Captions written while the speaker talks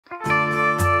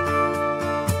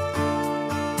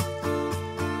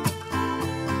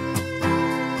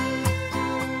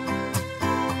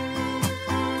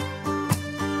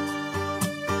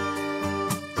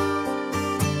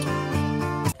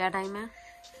Time है?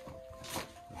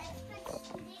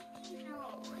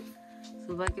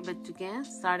 सुबह के बज चुके हैं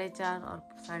 4:30 और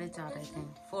 4:30 आई थिंक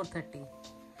 4:30।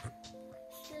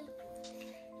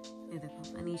 ये देखो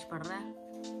अनीश पढ़ रहा है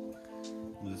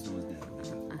मुझे समझ नहीं आ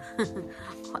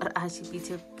रहा। और आशी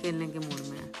पीछे खेलने के मूड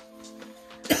में है।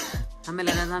 हमें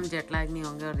लगा था हम जेट लैग नहीं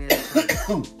होंगे और ये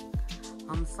देखो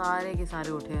हम सारे के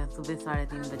सारे उठे हैं सुबह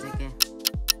 3:30 बजे के।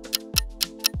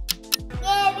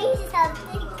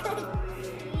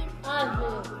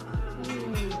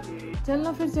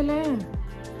 चलो फिर चले।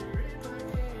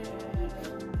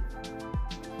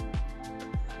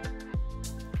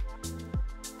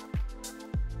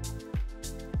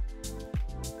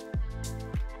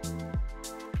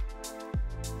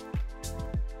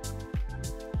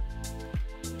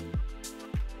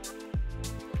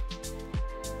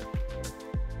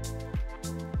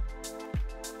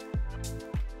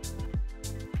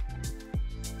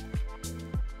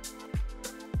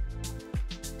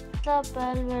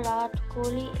 Bell Virat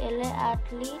Kohli LA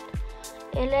athlete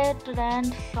LA trend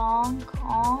song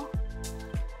on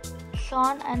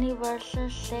son anniversary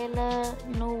sailor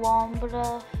November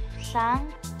sank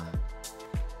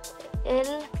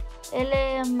LA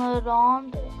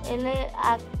Marond LA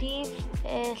active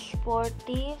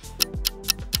sportive।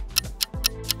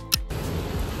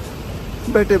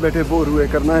 बैठे बैठे बोर हुए,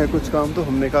 करना है कुछ काम, तो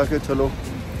हमने कहा कि चलो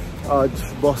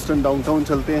आज बॉस्टन डाउनटाउन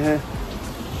चलते हैं।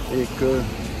 एक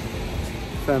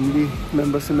फैमिली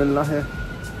मेंबर से मिलना है,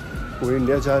 वो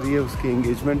इंडिया जा रही है, उसकी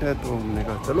एंगेजमेंट है, तो हमने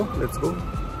कहा चलो लेट्स गो।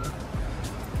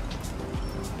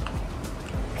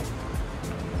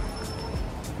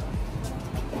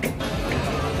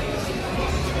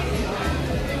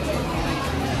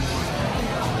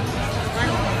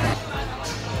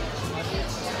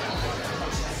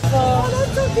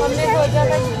 हमने सोचा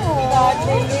था कार्ड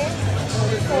लेंगे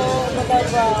तो मतलब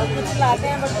कुछ लाते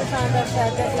हैं बट कुछ आंदर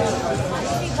चाहते हैं।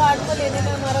 इसी कार्ड को लेने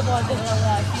में हमारा बहुत दिन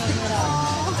लगा।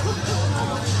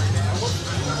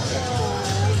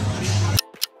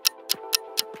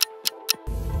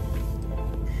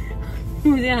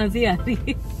 मुझे हंसी आ रही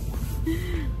है।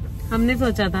 हमने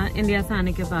सोचा था इंडिया से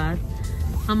आने के बाद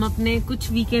हम अपने कुछ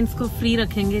वीकेंड्स को फ्री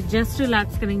रखेंगे, जस्ट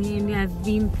रिलैक्स करेंगे। India has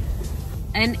been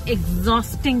an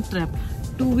exhausting trip.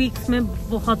 2 weeks में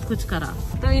बहुत कुछ करा।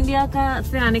 तो इंडिया का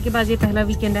से आने के बाद ये पहला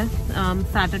वीकेंड है,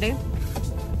 Saturday.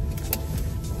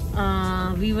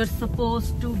 We were suppose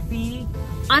to be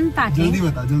unpacking, जल्दी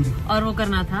बता जल्दी, और वो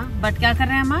करना था, बट क्या कर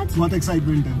रहे हैं हम आज? बहुत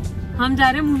एक्साइटमेंट है। हम जा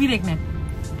रहे हैं मूवी देखने।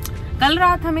 कल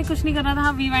रात हमें कुछ नहीं करना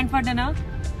था, वी वेंट फॉर डिनर।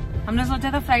 हमने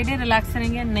सोचा था फ्राइडे रिलैक्स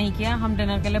करेंगे, नहीं किया। हम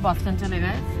डिनर के लिए बॉस्टन चले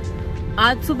गए।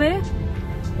 आज सुबह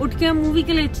उठ के हम मूवी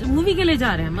के लिए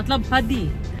जा रहे हैं, मतलब हद ही।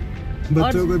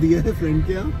 बच्चों को दिया है फ्रेंड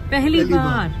के यहाँ पहली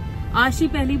बार आशी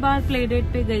पहली बार प्ले डेट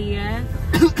पे गई है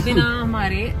बिना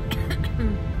हमारे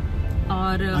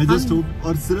और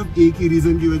और सिर्फ एक ही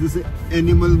रीजन की वजह से,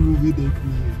 एनिमल मूवी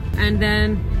देखनी है। एंड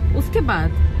देन उसके बाद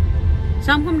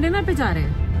शाम को हम डिनर पे जा रहे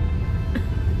हैं।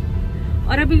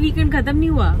 और अभी वीकेंड खत्म नहीं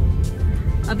हुआ,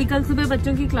 अभी कल सुबह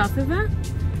बच्चों की क्लासेस हैं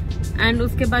एंड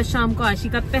उसके बाद शाम को आशी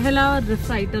का पहला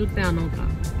रिसाइटल पियानो का।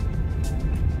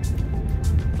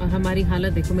 और हमारी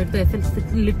हालत देखो, मेरे तो ऐसे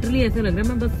लिटरली ऐसे लग रहा है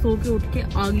मैं बस सो के उठ के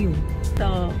आ गई हूँ। तो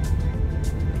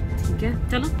ठीक है,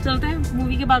 चलो चलते हैं,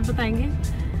 मूवी के बाद बताएंगे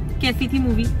कैसी थी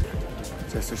मूवी।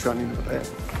 जैसे शानी ने बताया,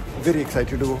 very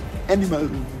excited to go animal.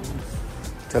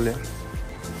 चले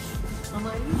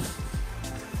हमारी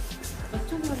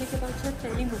बच्चों के होने के बाद शायद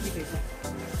पहली मूवी देखा।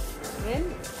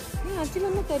 नहीं एक्चुअली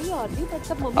हमने करी और भी, पर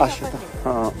तब मम्मी पापा थे।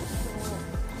 हाँ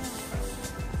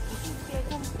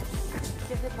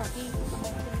जैसे बाकी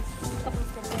कपल्स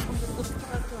करते हैं, हम लोग उसके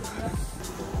पास चलते हैं।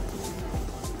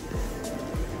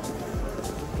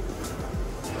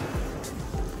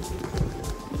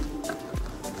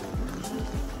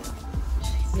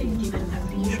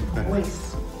 Voice.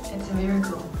 It's a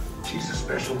miracle. She's a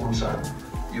special one, son.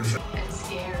 It's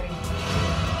scary.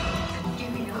 Do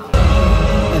you know?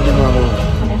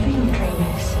 Whenever you dream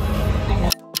this, I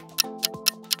know.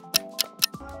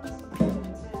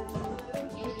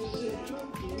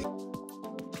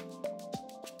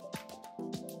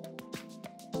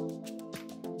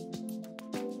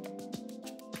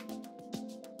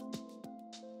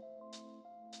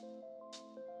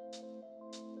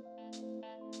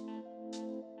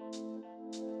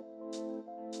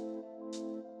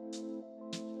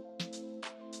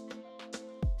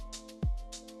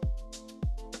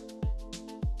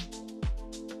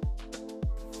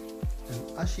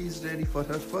 Ashi is ready for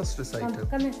her first recital.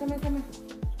 Come here.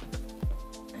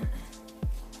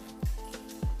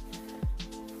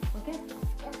 Okay?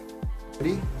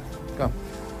 Ready? Come.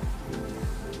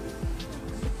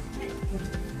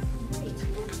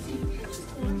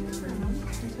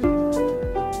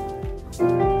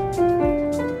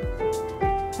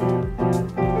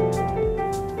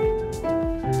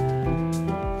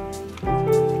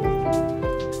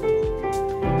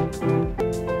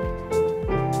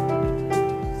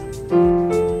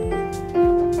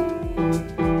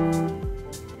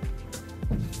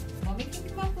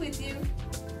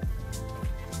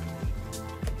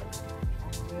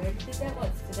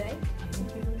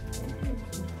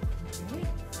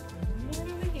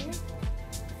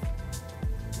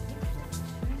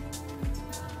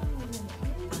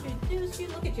 you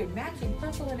look at your matching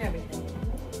purple and everything.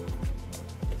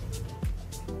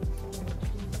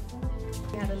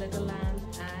 We had a little lamb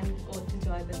and got to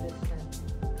enjoy the dish then.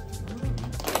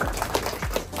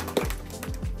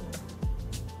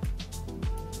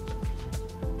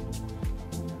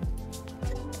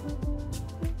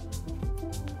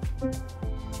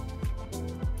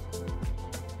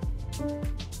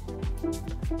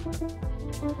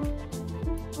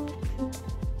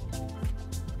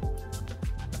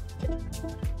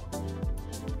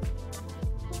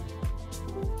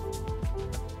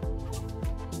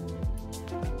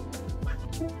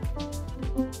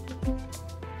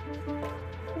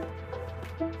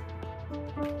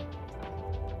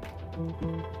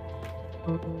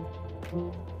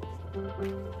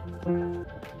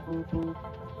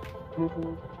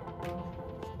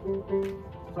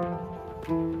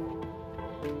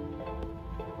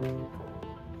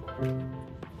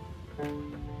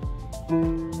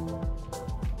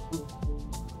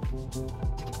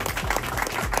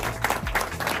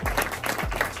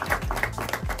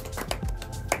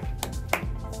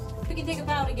 We can take a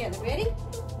bow together. Ready?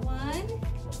 1,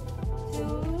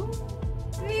 2,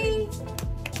 3.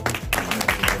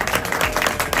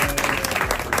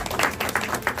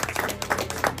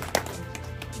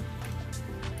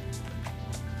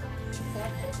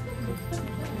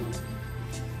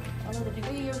 Follow the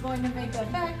degree. You're going to make a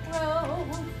back row.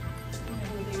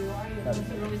 There you are. You're going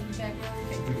to row in the back row.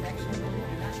 Take the direction.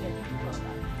 Not yet.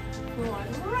 Go on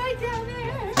right down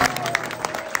there.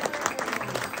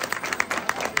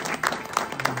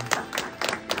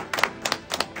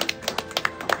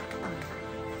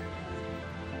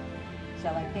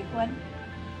 Shall I pick one?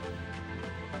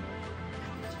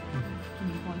 Give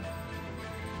me one.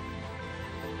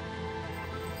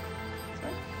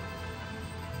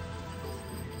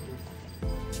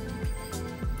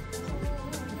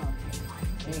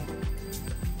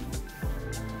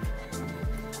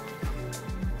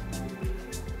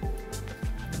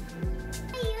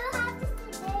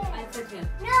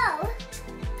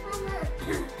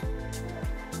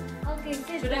 Okay,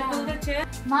 sit Should I pull the down. chair?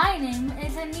 My name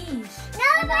is Anish. No,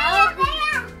 and Bea, I'll be... Bea.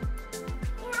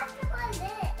 You have to go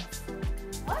this.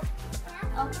 What?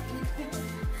 Okay.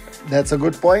 That's a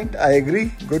good point. I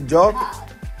agree. Good job.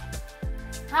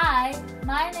 Hi,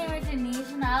 my name is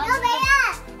Anish and I'll No, be... Bea.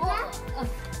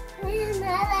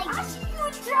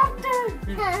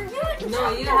 No,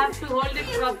 you have to hold it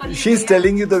properly. She's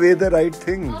telling you the way the right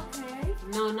thing. Okay.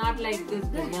 No, not like this.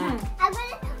 Yeah. I'm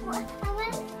gonna.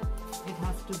 It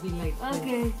has to be like this.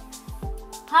 Okay.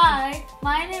 Hi,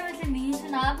 my name is Anish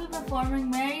and I'll be performing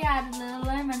Mary Had a Little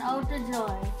Lamb and Ode to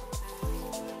Joy.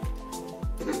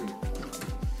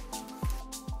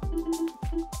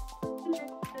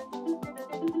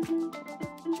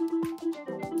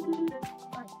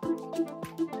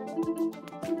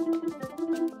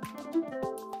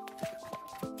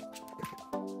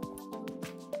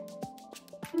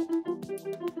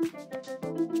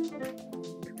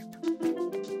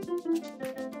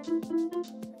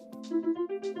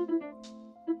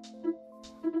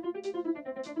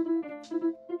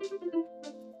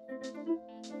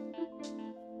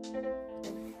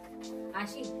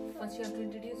 Ashi, first you have to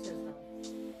introduce yourself.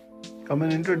 Come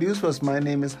and introduce us. My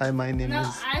name is. Hi, my name No, is.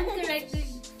 I'm correcting.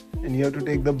 And you have to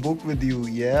take the book with you.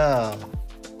 Yeah.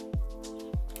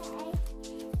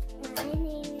 My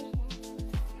name is Ashley.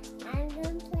 I'm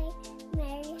gonna play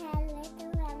Mary Had a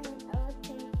Little Lamb and Ode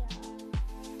to Joy.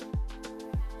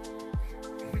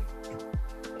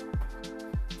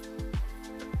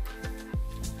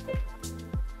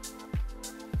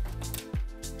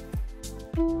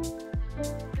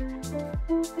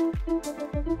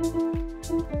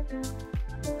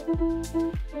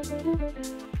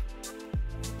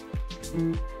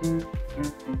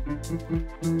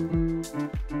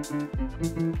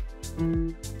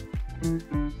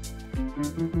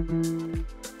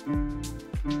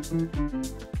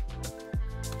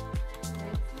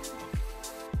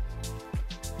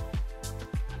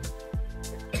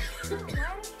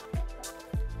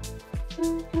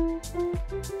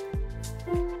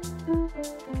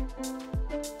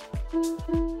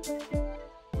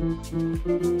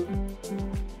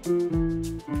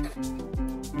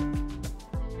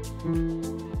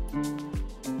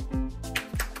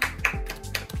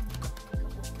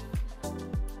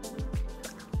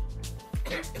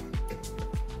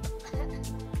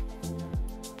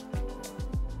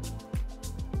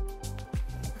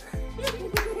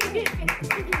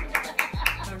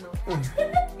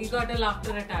 He got a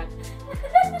laughter attack.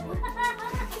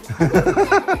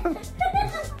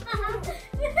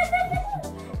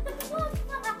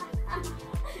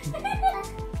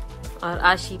 और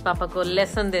आशी पापा को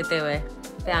lesson देते हुए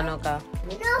piano का।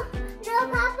 No,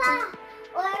 Papa.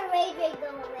 Or Ray go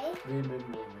away.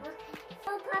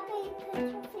 So, Papa, you put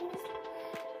your fingers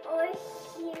over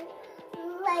here,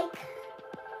 like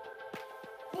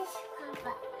this,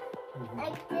 Papa.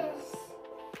 Like this.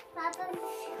 Papa,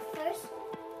 first.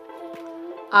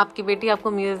 आपकी बेटी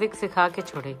आपको म्यूजिक सिखा के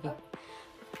छोड़ेगी।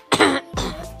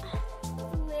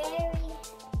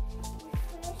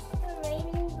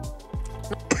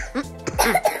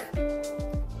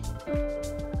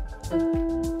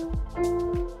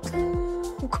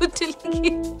 कुछ लिखी।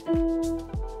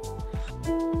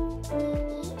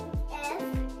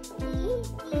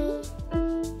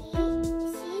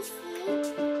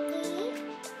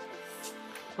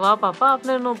 वाह पापा,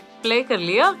 आपने नो प्ले कर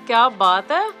लिया, क्या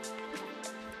बात है।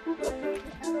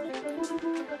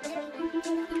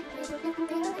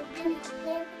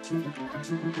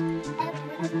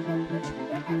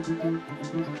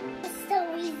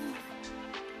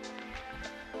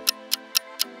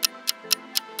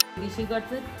 She got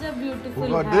such a beautiful Who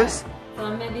got hat. this?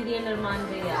 From Mediri and Arman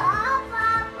Bhaiya.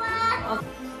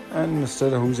 And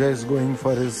Mr. Ahuja is going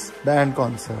for his band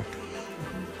concert.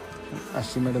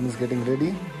 Ashi madam is getting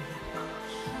ready.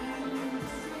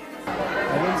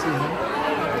 I don't see him.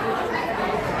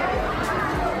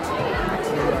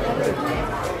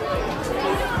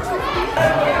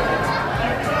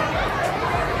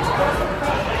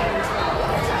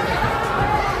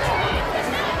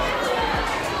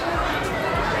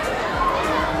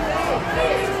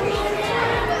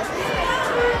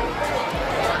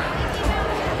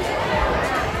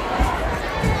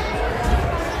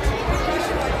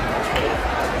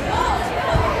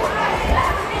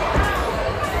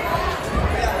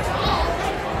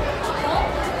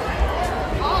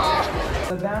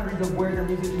 The boundaries of where their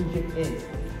musicianship is.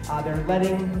 They're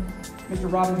letting Mr.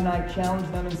 Robbins and I challenge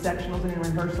them in sectionals and in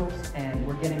rehearsals, and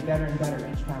we're getting better and better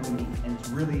each time we meet. And it's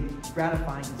really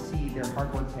gratifying to see their hard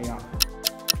work pay off.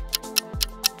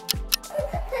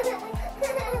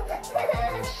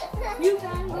 You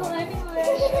can't go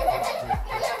anywhere.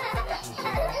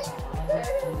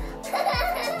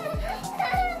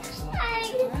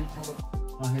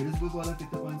 Harrisburg वाला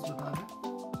कितने points बता रहे?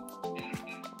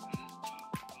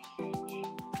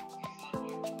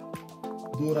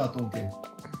 2 रातों के।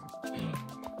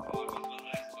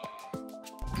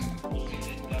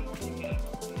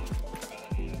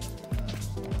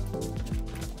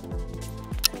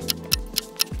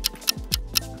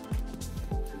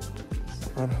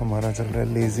 और हमारा चल रहा है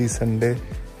लेजी संडे।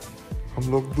 हम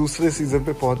लोग दूसरे सीजन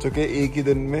पे पहुंच चुके हैं एक ही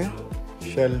दिन में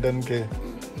शेल्डन के।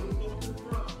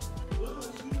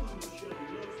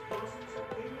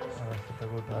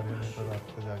 तो रात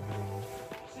को जाके रहेंगे।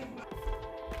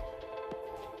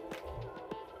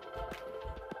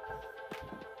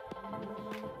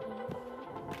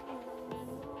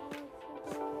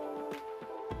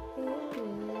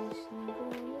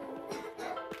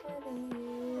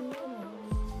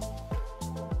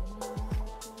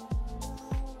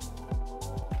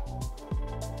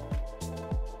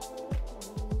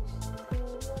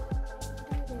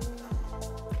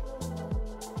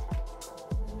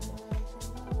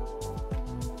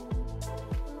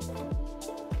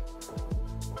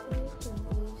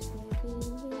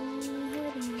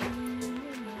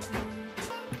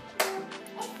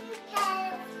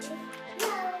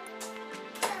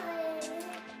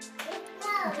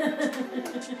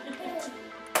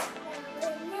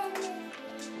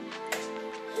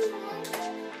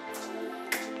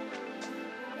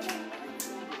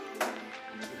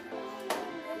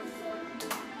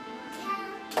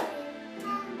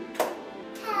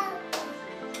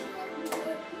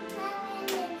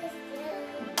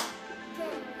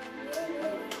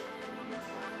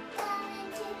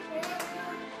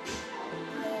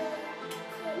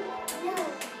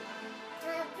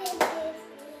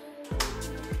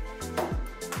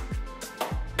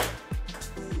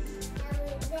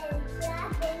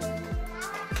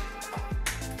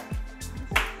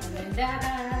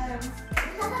 Da-da.